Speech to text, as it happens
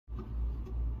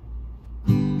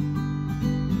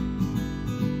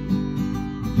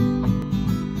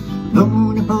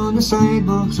On the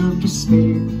sidewalks of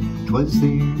despair, 'twas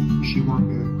there she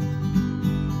wandered,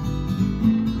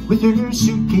 with her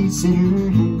suitcase in her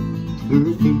hand,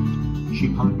 her fate she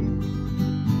pondered.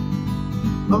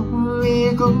 Only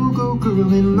a go-go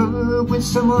girl in love with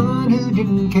someone who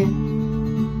didn't care.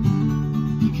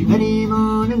 She met him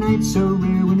on a night so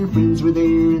rare when her friends were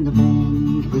there and the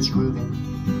band was grooving.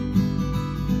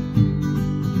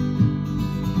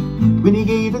 When he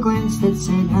gave a glance that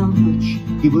said how much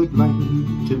he would like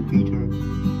to meet her,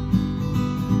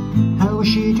 how was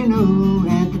she to know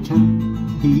at the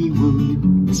time he would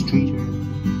mistreat her?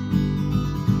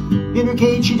 In her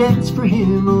cage she danced for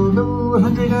him, although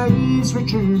 100 eyes were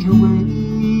turned her way.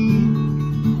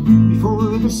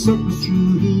 Before the set was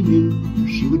through, he knew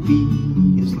she would be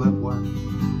his loved one.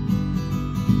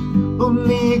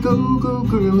 Only a go-go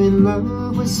girl in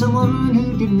love with someone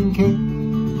who didn't care.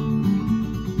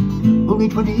 Only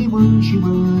 21, she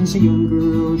was a young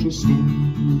girl just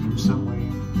in from somewhere.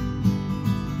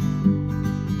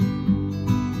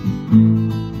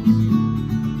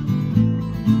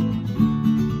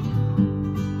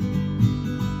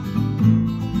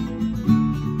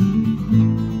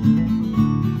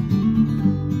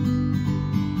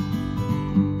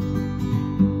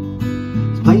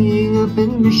 Playing up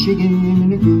in Michigan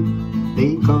in a group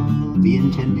they called the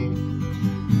Intended.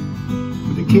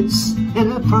 With a kiss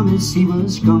and a promise he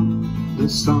was gone, the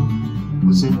song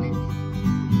was ending.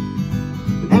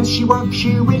 But as she walks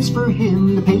she waits for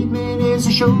him, the pavement is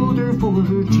a shoulder for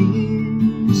her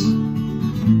tears.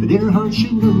 But in her heart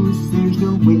she knows there's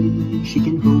no way she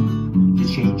can hope to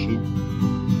change him.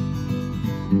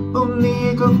 Only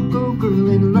a go-go girl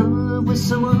in love with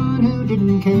someone who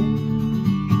didn't care.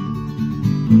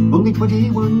 Only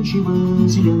 21, she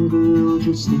was a young girl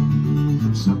just in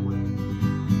from somewhere.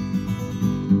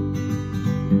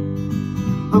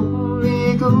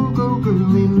 Only a go-go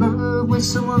girl in love with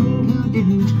someone who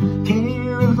didn't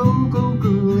care.